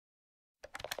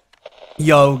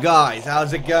Yo guys,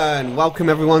 how's it going? Welcome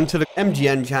everyone to the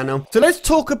MGN channel. So let's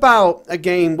talk about a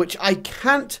game which I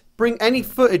can't bring any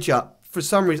footage up for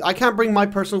some reason. I can't bring my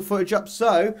personal footage up,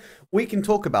 so we can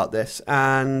talk about this.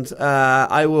 And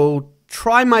I will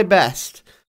try my best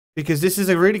because this is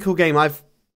a really cool game. I've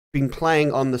been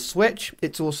playing on the Switch.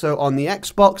 It's also on the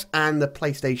Xbox and the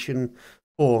PlayStation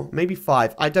 4, maybe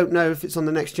 5. I don't know if it's on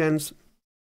the next gens.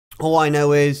 All I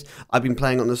know is I've been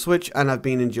playing on the Switch and I've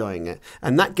been enjoying it.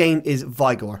 And that game is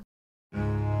Vigor.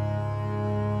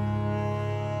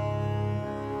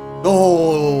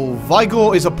 Oh,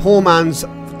 Vigor is a poor man's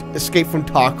Escape from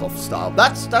Tarkov style.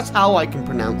 That's how I can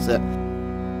pronounce it.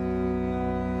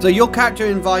 So your character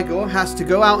in Vigor has to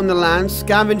go out on the land,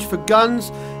 scavenge for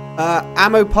guns,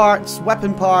 ammo parts,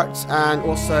 weapon parts, and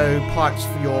also parts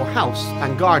for your house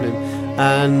and garden.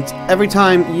 And every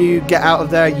time you get out of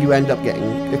there, you end up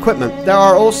getting equipment. There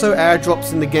are also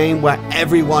airdrops in the game where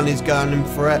everyone is gunning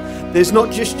for it. There's not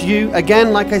just you.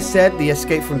 Again, like I said, the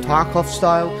Escape from Tarkov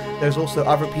style. There's also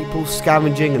other people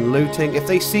scavenging and looting. If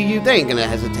they see you, they ain't gonna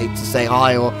hesitate to say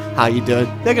hi or how you doing.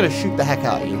 They're gonna shoot the heck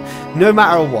out of you, no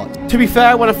matter what. To be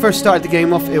fair, when I first started the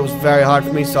game off, it was very hard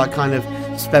for me, so I kind of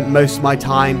spent most of my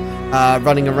time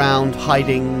running around,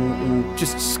 hiding, and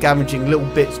just scavenging little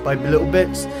bits by little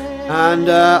bits. And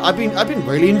I've been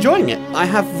really enjoying it. I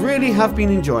really have been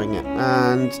enjoying it.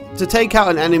 And to take out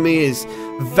an enemy is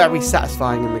very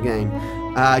satisfying in the game.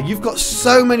 You've got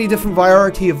so many different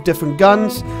variety of different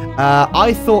guns.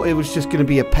 I thought it was just going to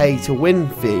be a pay-to-win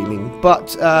feeling,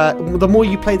 but the more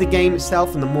you play the game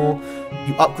itself, and the more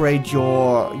you upgrade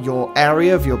your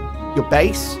area of your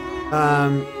base,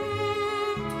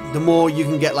 the more you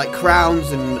can get like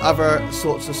crowns and other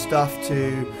sorts of stuff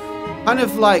to kind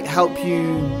of like help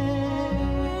you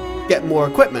get more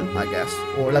equipment, I guess,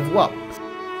 or level up.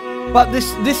 But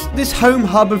this home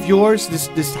hub of yours,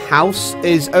 this house,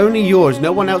 is only yours.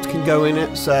 No one else can go in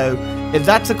it. So if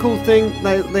that's a cool thing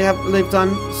they've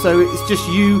done. So it's just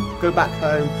you go back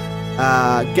home,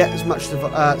 get as much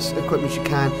equipment as you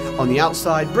can on the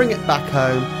outside, bring it back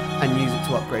home, and use it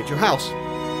to upgrade your house.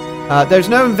 There's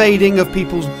no invading of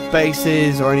people's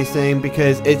bases or anything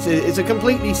because it's a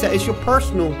completely set. It's your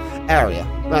personal area.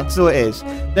 That's all it is.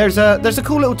 There's a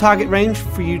cool little target range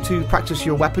for you to practice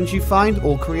your weapons you find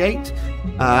or create.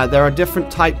 There are different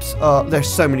types. There's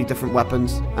so many different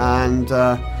weapons, and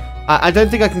I don't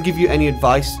think I can give you any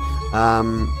advice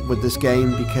with this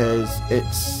game because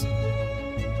it's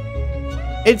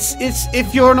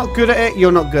if you're not good at it,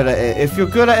 you're not good at it. If you're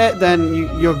good at it, then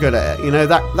you're good at it. You know,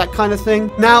 that kind of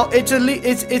thing. Now it's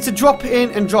a drop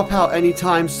in and drop out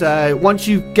anytime. So once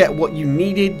you get what you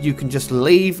needed, you can just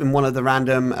leave in one of the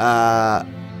random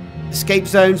escape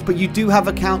zones. But you do have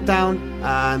a countdown,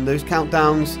 and those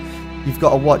countdowns you've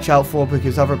got to watch out for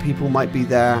because other people might be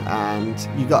there, and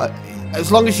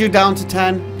as long as you're down to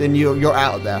 10, then you're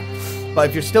out of there. But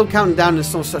if you're still counting down and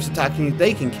someone starts attacking you,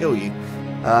 they can kill you.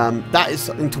 That is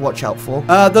something to watch out for.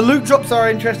 The loot drops are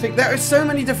interesting. There are so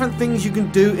many different things you can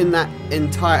do in that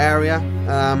entire area.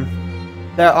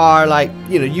 There are, like,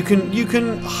 you know, you can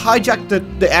hijack the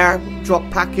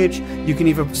airdrop package. You can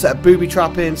either set a booby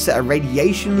trap in, set a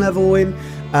radiation level in.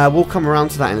 We'll come around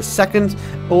to that in a second.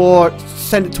 Or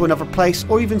send it to another place,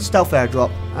 or even stealth airdrop.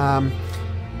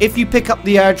 If you pick up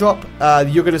the airdrop,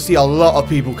 you're going to see a lot of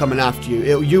people coming after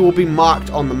you. You will be marked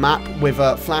on the map with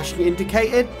a flashing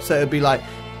indicated. So it'll be like,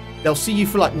 they'll see you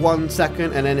for like 1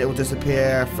 second, and then it will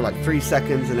disappear for like 3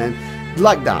 seconds, and then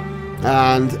like that.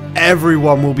 And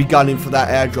everyone will be gunning for that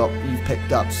airdrop you've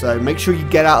picked up. So make sure you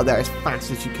get out of there as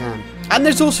fast as you can. And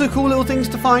there's also cool little things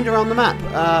to find around the map.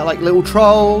 Like little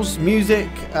trolls, music,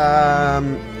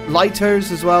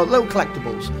 lighters as well, little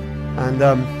collectibles. And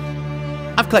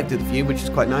I've collected a few, which is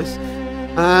quite nice.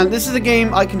 And this is a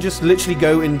game I can just literally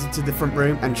go into the front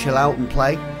room and chill out and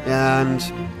play and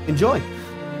enjoy.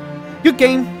 Good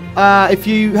game. If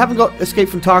you haven't got Escape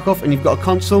from Tarkov and you've got a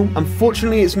console,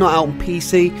 unfortunately it's not out on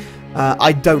PC.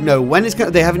 I don't know when it's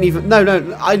going. They haven't even.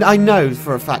 No. I know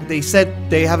for a fact they said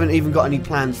they haven't even got any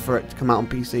plans for it to come out on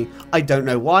PC. I don't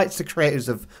know why. It's the creators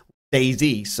of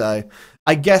DayZ, so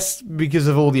I guess because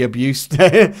of all the abuse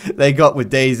they got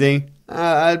with DayZ.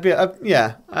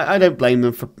 Yeah, I don't blame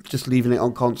them for just leaving it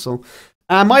on console.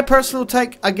 My personal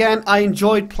take, again, I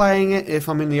enjoyed playing it if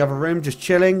I'm in the other room, just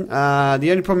chilling. The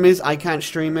only problem is I can't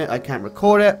stream it, I can't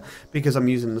record it, because I'm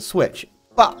using the Switch.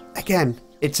 But, again,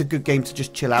 it's a good game to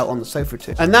just chill out on the sofa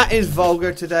too. And that is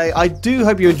Vigor today. I do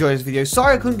hope you enjoyed this video.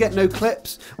 Sorry I couldn't get no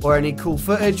clips, or any cool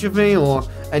footage of me, or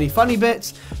any funny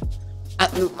bits.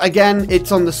 Again,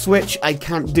 it's on the Switch, I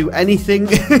can't do anything.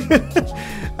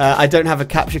 I don't have a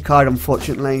capture card,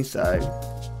 unfortunately, so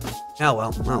Oh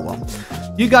well, oh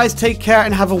well. You guys take care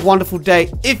and have a wonderful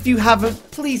day. If you haven't,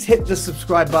 please hit the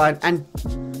subscribe button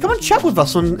and come and chat with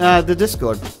us on the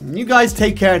Discord. You guys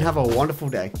take care and have a wonderful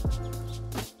day.